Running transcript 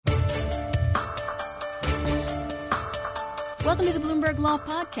Welcome to the Bloomberg Law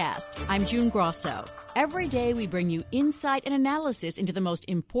Podcast. I'm June Grosso. Every day we bring you insight and analysis into the most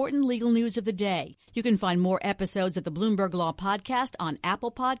important legal news of the day. You can find more episodes of the Bloomberg Law Podcast on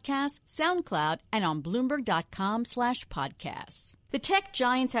Apple Podcasts, SoundCloud, and on Bloomberg.com/podcasts. The tech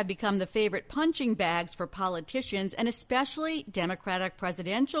giants have become the favorite punching bags for politicians and especially Democratic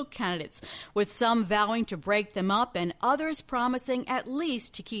presidential candidates, with some vowing to break them up and others promising at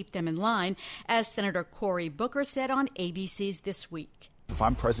least to keep them in line, as Senator Cory Booker said on ABC's This Week. If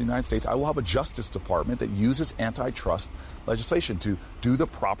I'm president of the United States, I will have a Justice Department that uses antitrust legislation to do the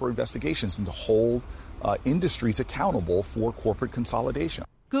proper investigations and to hold industries accountable for corporate consolidation.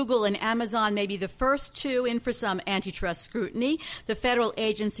 Google and Amazon may be the first two in for some antitrust scrutiny. The federal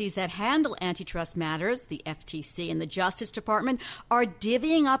agencies that handle antitrust matters, the FTC and the Justice Department, are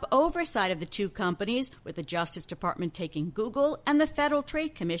divvying up oversight of the two companies, with the Justice Department taking Google and the Federal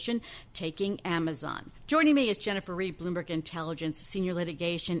Trade Commission taking Amazon. Joining me is Jennifer Reed, Bloomberg Intelligence Senior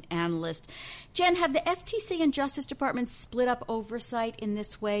Litigation Analyst. Jen, have the FTC and Justice Department split up oversight in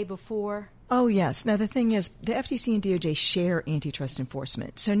this way before? Oh, yes. Now, the thing is, the FTC and DOJ share antitrust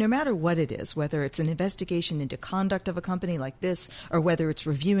enforcement. So no matter what it is, whether it's an investigation into conduct of a company like this or whether it's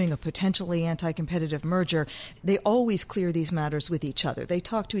reviewing a potentially anti-competitive merger, they always clear these matters with each other. They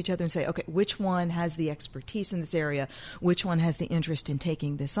talk to each other and say, okay, which one has the expertise in this area? Which one has the interest in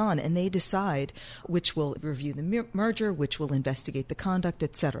taking this on? And they decide which will review the merger, which will investigate the conduct,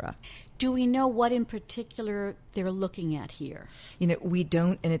 et cetera. Do we know what in particular they're looking at here? We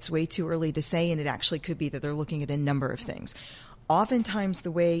don't, and it's way too early to say, and it actually could be that they're looking at a number of things. Oftentimes,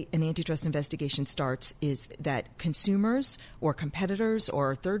 the way an antitrust investigation starts is that consumers or competitors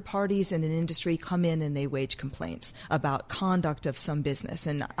or third parties in an industry come in and they wage complaints about conduct of some business.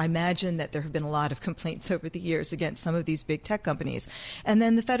 And I imagine that there have been a lot of complaints over the years against some of these big tech companies. And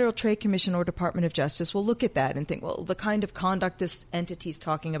then the Federal Trade Commission or Department of Justice will look at that and think, well, the kind of conduct this entity is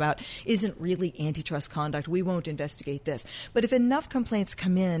talking about isn't really antitrust conduct. We won't investigate this. But if enough complaints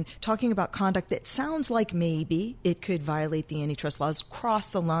come in talking about conduct that sounds like maybe it could violate the antitrust laws, cross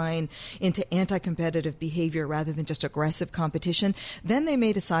the line into anti-competitive behavior rather than just aggressive competition, then they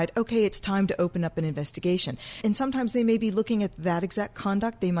may decide, okay, it's time to open up an investigation. And sometimes they may be looking at that exact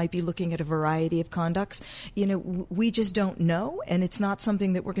conduct. They might be looking at a variety of conducts. We just don't know, and it's not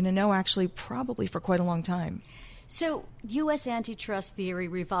something that we're going to know actually probably for quite a long time. So U.S. antitrust theory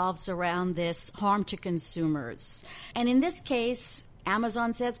revolves around this harm to consumers. And in this case,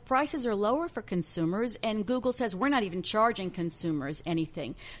 Amazon says prices are lower for consumers, and Google says we're not even charging consumers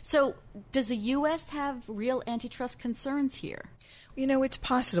anything. So does the U.S. have real antitrust concerns here? It's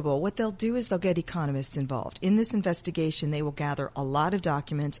possible. What they'll do is they'll get economists involved. In this investigation, they will gather a lot of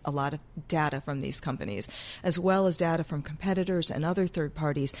documents, a lot of data from these companies, as well as data from competitors and other third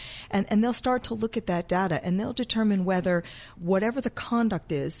parties. And they'll start to look at that data, and they'll determine whether whatever the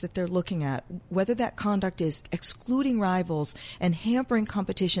conduct is that they're looking at, whether that conduct is excluding rivals and hampering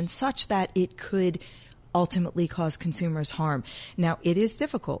competition such that it could ultimately cause consumers harm. Now, it is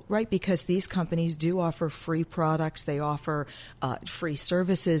difficult, right? Because these companies do offer free products. They offer free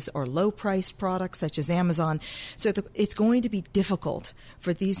services or low-priced products such as Amazon. So it's going to be difficult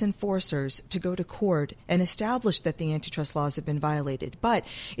for these enforcers to go to court and establish that the antitrust laws have been violated. But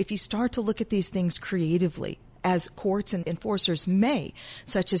if you start to look at these things creatively, as courts and enforcers may,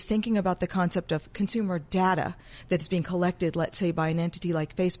 such as thinking about the concept of consumer data that is being collected, let's say, by an entity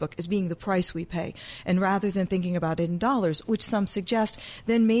like Facebook as being the price we pay. And rather than thinking about it in dollars, which some suggest,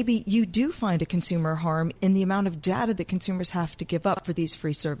 then maybe you do find a consumer harm in the amount of data that consumers have to give up for these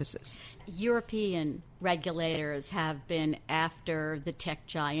free services. European regulators have been after the tech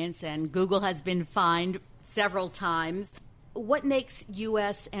giants, and Google has been fined several times. What makes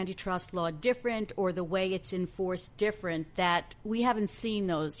U.S. antitrust law different, or the way it's enforced different, that we haven't seen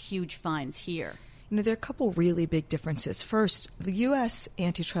those huge fines here? There are a couple really big differences. First, the U.S.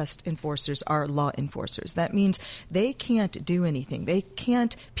 antitrust enforcers are law enforcers. That means they can't do anything. They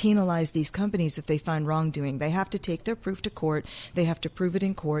can't penalize these companies if they find wrongdoing. They have to take their proof to court. They have to prove it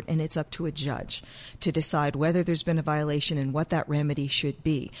in court, and it's up to a judge to decide whether there's been a violation and what that remedy should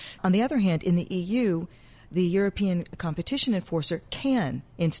be. On the other hand, in the EU, the European competition enforcer can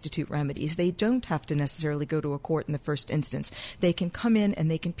institute remedies. They don't have to necessarily go to a court in the first instance. They can come in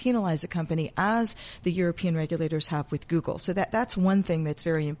and they can penalize a company as the European regulators have with Google. So that's one thing that's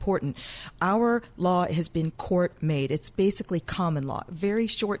very important. Our law has been court-made. It's basically common law. Very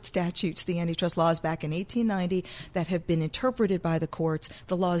short statutes, the antitrust laws back in 1890 that have been interpreted by the courts.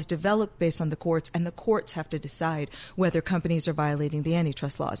 The law is developed based on the courts, and the courts have to decide whether companies are violating the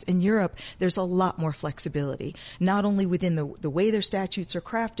antitrust laws. In Europe, there's a lot more flexibility. flexibility, not only within the way their statutes are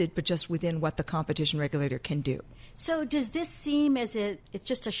crafted, but just within what the competition regulator can do. So does this seem as it's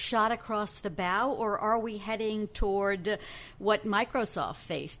just a shot across the bow, or are we heading toward what Microsoft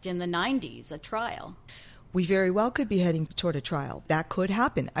faced in the 90s, a trial? We very well could be heading toward a trial. That could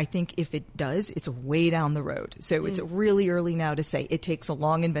happen. I think if it does, it's way down the road. So it's really early now to say. It takes a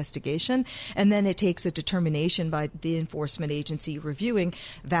long investigation, and then it takes a determination by the enforcement agency reviewing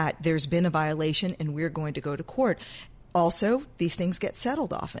that there's been a violation and we're going to go to court. Also, these things get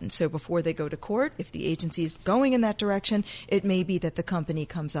settled often. So before they go to court, if the agency is going in that direction, it may be that the company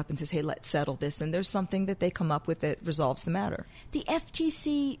comes up and says, hey, let's settle this. And there's something that they come up with that resolves the matter. The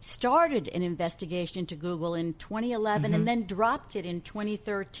FTC started an investigation into Google in 2011 and then dropped it in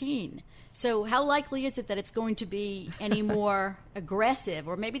 2013. So how likely is it that it's going to be any more aggressive?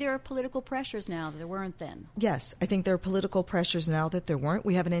 Or maybe there are political pressures now that there weren't then. Yes, I think there are political pressures now that there weren't.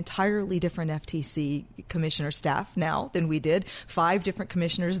 We have an entirely different FTC commissioner staff now than we did. 5 different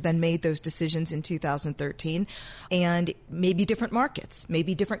commissioners then made those decisions in 2013. And maybe different markets,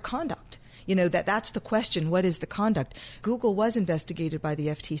 maybe different conduct. You know, that's the question. What is the conduct? Google was investigated by the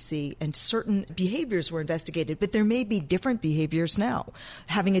FTC and certain behaviors were investigated, but there may be different behaviors now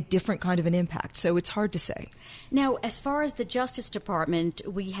having a different kind of an impact. So it's hard to say. Now, as far as the Justice Department,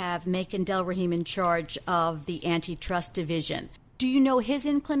 we have Makin Delrahim in charge of the Antitrust Division. Do you know his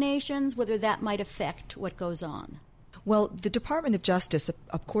inclinations, whether that might affect what goes on? Well, the Department of Justice,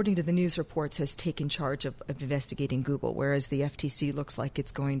 according to the news reports, has taken charge of investigating Google, whereas the FTC looks like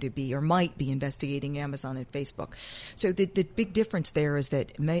it's going to be or might be investigating Amazon and Facebook. So the big difference there is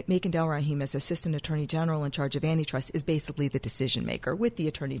that Makin Delrahim, as Assistant Attorney General in charge of Antitrust, is basically the decision maker with the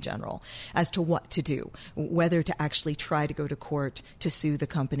Attorney General as to what to do, whether to actually try to go to court to sue the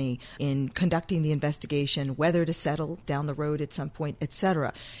company in conducting the investigation, whether to settle down the road at some point,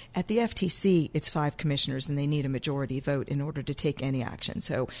 etc. At the FTC, it's 5 commissioners, and they need a majority vote in order to take any action.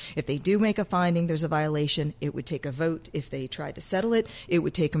 So if they do make a finding there's a violation, it would take a vote. If they try to settle it, it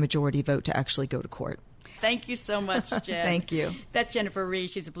would take a majority vote to actually go to court. Thank you so much, Jen. Thank you. That's Jennifer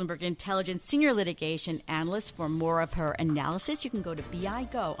Rees. She's a Bloomberg Intelligence Senior Litigation Analyst. For more of her analysis, you can go to BI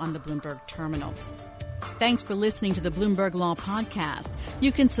Go on the Bloomberg Terminal. Thanks for listening to the Bloomberg Law Podcast.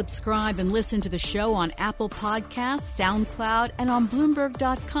 You can subscribe and listen to the show on Apple Podcasts, SoundCloud, and on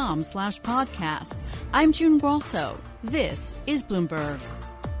Bloomberg.com/podcasts. I'm June Grosso. This is Bloomberg.